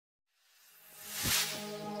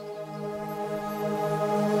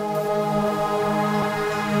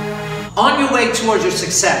On your way towards your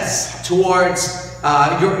success, towards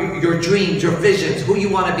your dreams, your visions, who you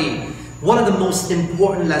want to be, one of the most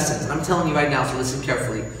important lessons, and I'm telling you right now, so listen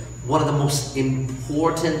carefully, one of the most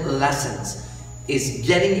important lessons is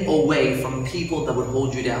getting away from people that would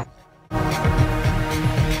hold you down.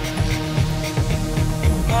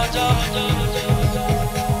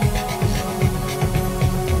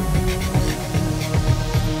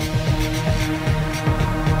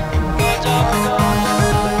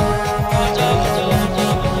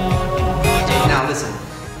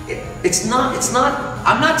 Now listen,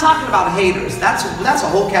 I'm not talking about haters. That's a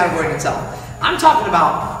whole category in itself. I'm talking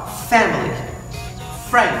about family,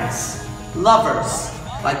 friends, lovers,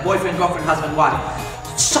 like boyfriend, girlfriend, husband, wife.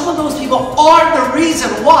 Some of those people are the reason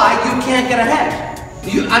why you can't get ahead.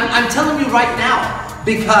 I'm telling you right now,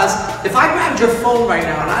 because if I grabbed your phone right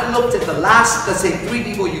now and I looked at the last, let's say 3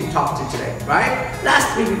 people you talked to today, right?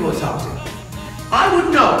 Last 3 people you talked to, I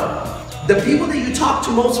would know the people that you talked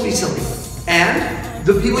to most recently and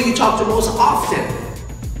the people you talk to most often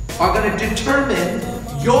are going to determine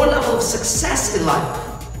your level of success in life.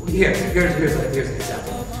 Here's an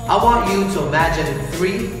example. I want you to imagine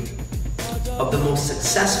 3 of the most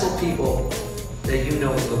successful people that you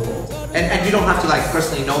know in the world. And you don't have to like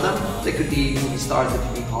personally know them. They could be movie stars, they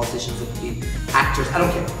could be politicians, they could be actors, I don't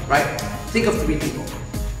care, right? Think of 3 people.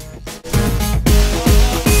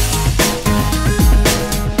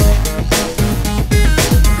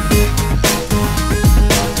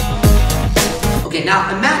 Okay, now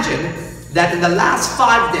imagine that in the last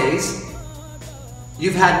 5 days,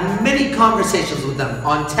 you've had many conversations with them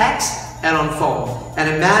on text and on phone. And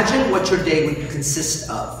imagine what your day would consist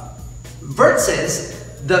of. Versus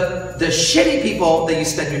the shitty people that you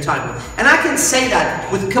spend your time with. And I can say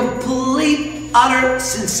that with complete, utter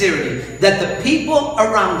sincerity, that the people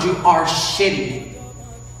around you are shitty.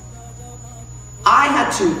 I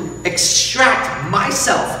had to extract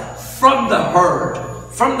myself from the herd,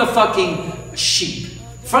 from the fucking sheep,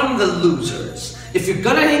 from the losers. If you're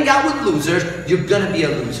gonna hang out with losers, you're gonna be a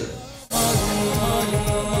loser.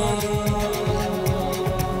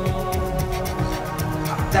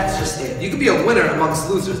 That's just it. You could be a winner amongst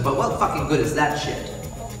losers, but what fucking good is that shit?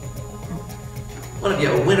 I want to be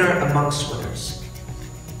a winner amongst winners.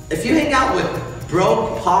 If you hang out with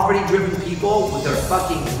broke, poverty-driven people with their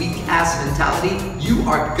fucking weak-ass mentality, you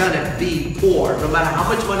are gonna be poor. No matter how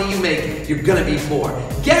much money you make, you're gonna be poor.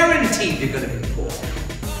 Guaranteed you're gonna be poor.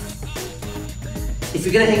 If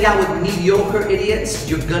you're gonna hang out with mediocre idiots,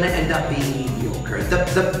 you're gonna end up being mediocre.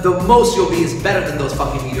 The most you'll be is better than those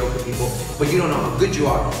fucking mediocre people, but you don't know how good you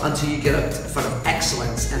are until you get up in front of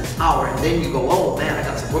excellence and power, and then you go, oh man, I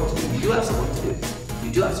got some work to do. You do have some work to do.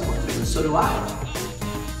 You do have some work to do, and so do I.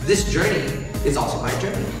 This journey is also my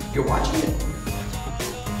journey. You're watching it.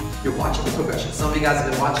 You're watching the progression. Some of you guys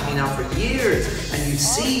have been watching me now for years, and you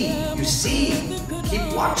see,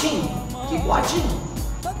 keep watching,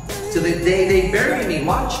 till the day they bury me.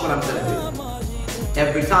 Watch what I'm gonna do.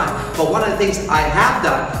 Every time. But one of the things I have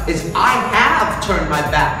done is I have turned my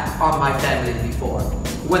back on my family before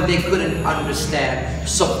when they couldn't understand,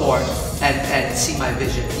 support, and see my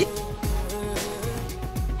vision.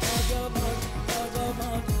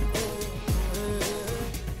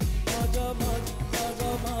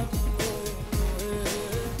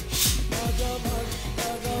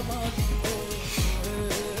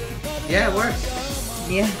 Yeah, it works.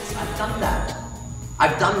 Yeah. I've done that.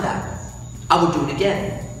 I've done that. I would do it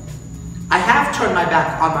again. I have turned my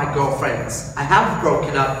back on my girlfriends. I have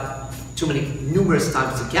broken up numerous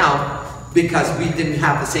times to count because we didn't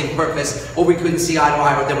have the same purpose, or we couldn't see eye to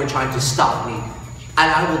eye, or they were trying to stop me.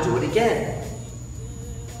 And I will do it again.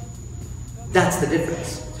 That's the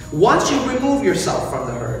difference. Once you remove yourself from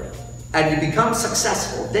the herd and you become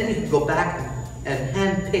successful, then you can go back and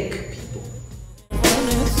handpick people.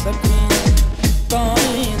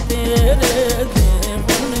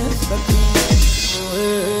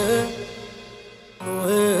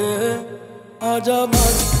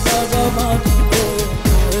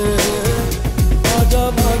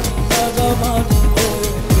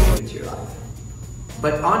 Into your life.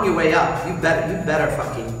 But on your way up, you better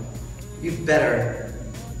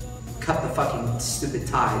cut the fucking stupid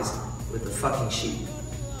ties with the fucking sheep,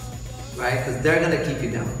 right? Because they're gonna keep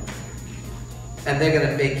you down. And they're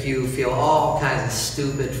gonna make you feel all kinds of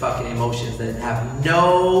stupid fucking emotions that have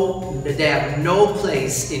no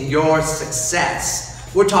place in your success.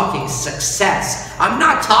 We're talking success. I'm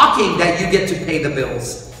not talking that you get to pay the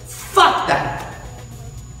bills. Fuck that.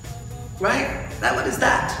 Right? What is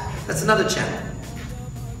that? That's another channel.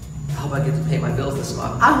 I hope I get to pay my bills this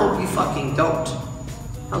month. I hope you fucking don't.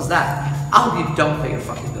 How's that? I hope you don't pay your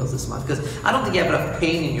fucking bills this month, because I don't think you have enough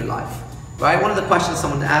pain in your life right? One of the questions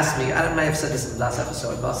someone asked me, I may have said this in the last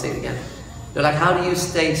episode, but I'll say it again. They're like, how do you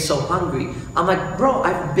stay so hungry? I'm like, bro,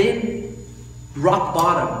 I've been rock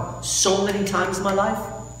bottom so many times in my life.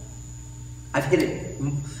 I've hit it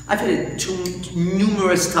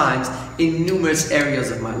numerous times in numerous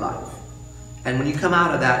areas of my life. And when you come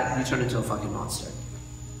out of that, you turn into a fucking monster.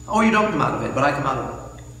 Or you don't come out of it, but I come out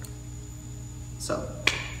of it. So,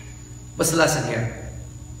 what's the lesson here?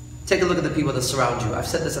 Take a look at the people that surround you. I've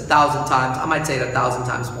said this 1,000 times. I might say it 1,000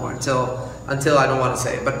 times more until I don't want to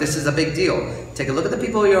say it. But this is a big deal. Take a look at the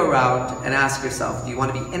people you're around and ask yourself, do you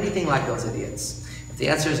want to be anything like those idiots? If the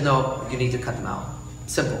answer is no, you need to cut them out.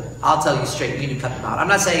 Simple. I'll tell you straight, you need to cut them out. I'm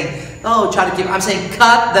not saying, oh, try to keep, I'm saying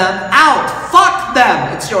cut them out. Fuck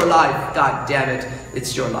them. It's your life. God damn it.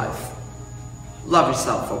 It's your life. Love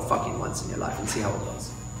yourself for fucking once in your life and see how it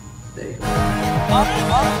goes. There you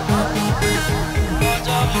go.